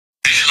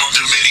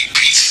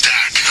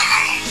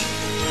AnnoDominiBeats.com.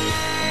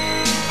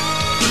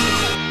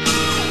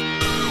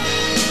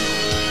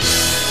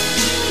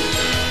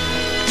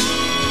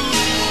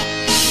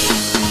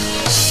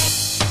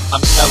 I'm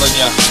telling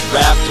ya,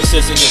 rap just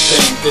isn't your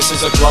thing. This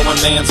is a growing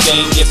man's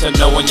game, get to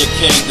knowing your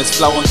king. This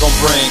flowing gon'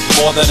 bring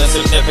more than a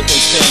significant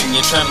sting.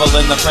 You tremble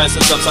in the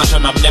presence of such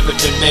an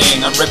omnipotent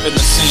being. I'm ripping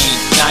the scene,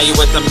 now you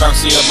at the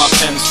mercy of my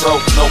pen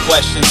stroke. No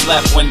questions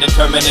left when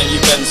determining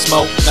you've been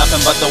smoked.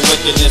 Nothing but the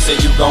wickedness that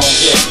you gon'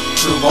 get.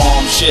 True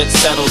bomb shit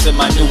settles in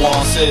my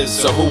nuances.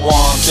 So who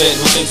wants it?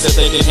 Who thinks that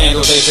they can handle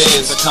their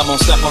biz? So come on,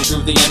 step on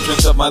through the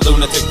entrance of my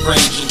lunatic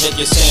fringe and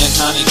take your sand,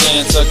 tiny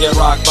dancer. Get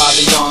rocked by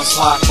the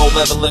onslaught,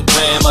 malevolent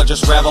grammar.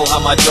 Just revel how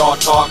my jaw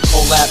talk.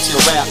 Collapse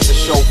your rap to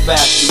show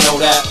fact, you know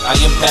that. I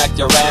impact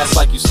your ass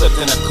like you slipped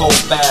in a cold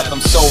bath. I'm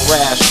so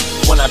rash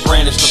when I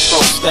brandish the pro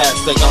stats.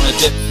 They gonna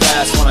dip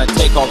fast when I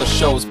take all the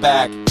shows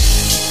back.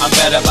 I'm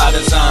better by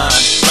design,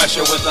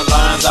 pressure with the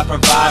lines I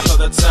provide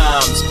for the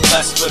times.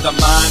 Blessed with a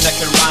mind that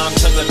can rhyme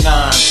to the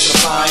nines.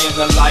 Supplying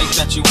the light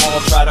that you all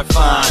try to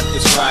find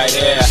is right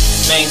here.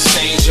 Main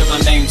stage of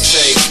my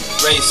namesake.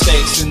 Raise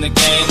stakes in the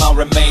game, I'll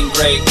remain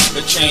great.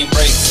 The chain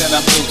breaks and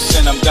I'm loose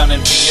and I'm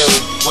gunning for you.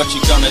 What you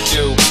gonna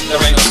do?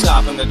 There ain't no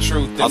stopping the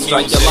truth. I'll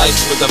strike your life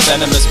with a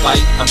venomous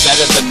bite. I'm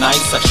better than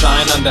nice, I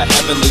shine under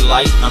heavenly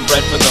light. I'm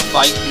bred for the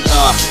fight,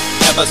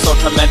 ever so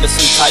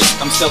tremendously tight.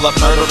 I'm still up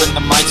murdering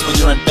the mics when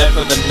you're in bed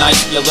for the night.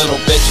 You little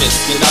bitches,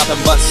 you're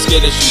nothing but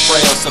skittish and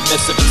frail,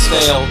 submissive and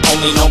stale.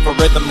 Only known for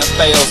rhythm that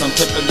fails. I'm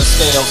tipping the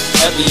scales,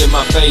 heavy in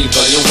my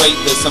favor. You're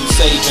weightless, I'm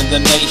saving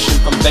the nation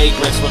from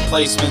vagrants with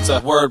placements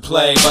of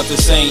wordplay. But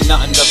this ain't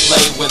nothing to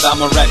play with.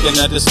 I'm a wrecking,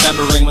 a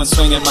dismembering when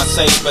swinging my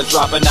saber.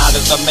 Dropping out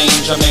of the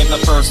manger, name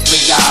the first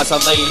three guys.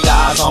 I laid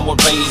eyes on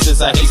what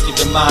raises a hasty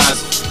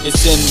demise.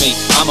 It's in me,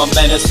 I'm a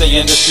menace, the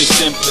industry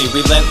simply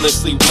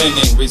relentlessly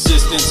winning.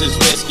 Resistance is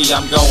risky,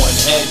 I'm going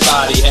head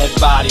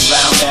body,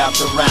 round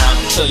after round,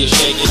 till you're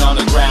shaking on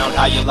the ground.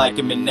 How you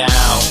liking me now?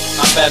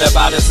 I'm better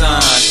by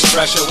design,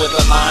 pressure with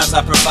the lines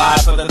I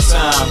provide for the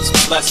times.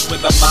 Blessed with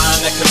a mind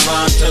that can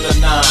rhyme to the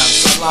nines.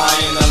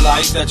 Supplying the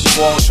light that you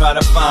all try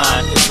to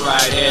find is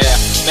right here.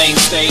 Main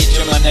stage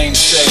of my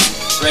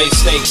namesake. Raise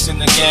stakes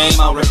in the game,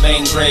 I'll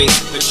remain great.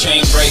 The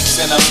chain breaks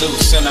and I'm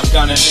loose and I'm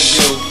gunning for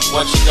you.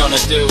 What you gonna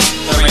do?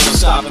 There ain't no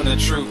stopping the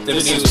truth.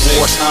 This is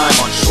wartime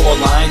on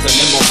shorelines, a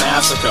nimble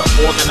massacre.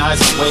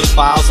 Organizing wave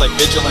files like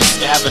vigilant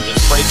scavengers.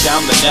 Break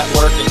down the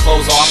network and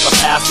close off the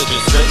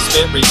passages. Rip,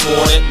 spit,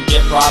 record it, and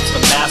get props to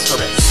master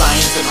it.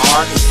 Science and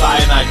art and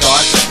cyanide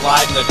darts that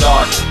glide in the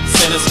dark.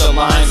 Sinister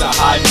lines that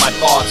hide my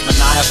thoughts.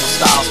 Maniacal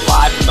styles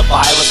fly from the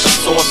violence of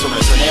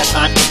sorcerers. An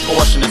airtime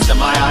contortionist in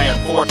my iron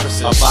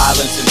fortresses of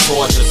violence and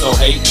torture, so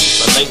hate me.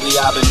 But lately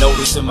I've been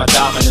noticing my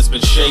dominance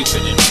been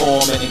shaping and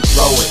forming and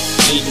growing,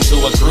 leading to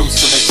a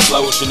gruesome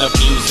explosion of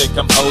music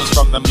composed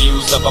from the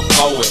muse of a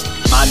poet.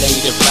 My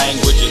native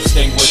language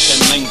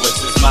extinguishing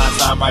linguists. It's my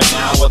time right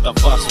now, what the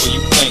fucks were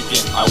you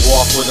thinking? I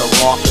walk with a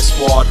raucous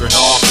squadron,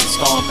 often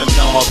stomping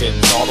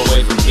noggins, all the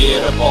way from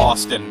here to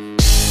Boston.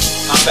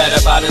 I'm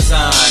better by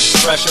design,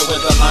 pressure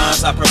with the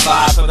lines I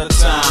provide for the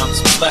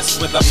times.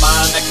 Blessed with a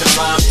mind that can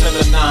rhyme to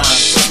the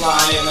nines.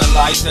 Supplying the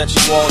light that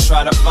you all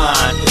try to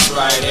find is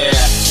right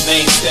here.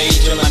 Main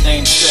stage of my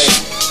namesake.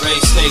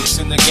 Raise stakes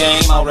in the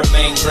game, I'll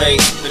remain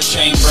great. The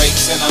chain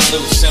breaks and I'm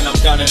loose and I'm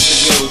gunning for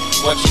you.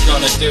 What you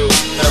gonna do?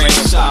 There ain't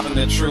no stopping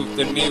the truth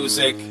in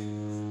music.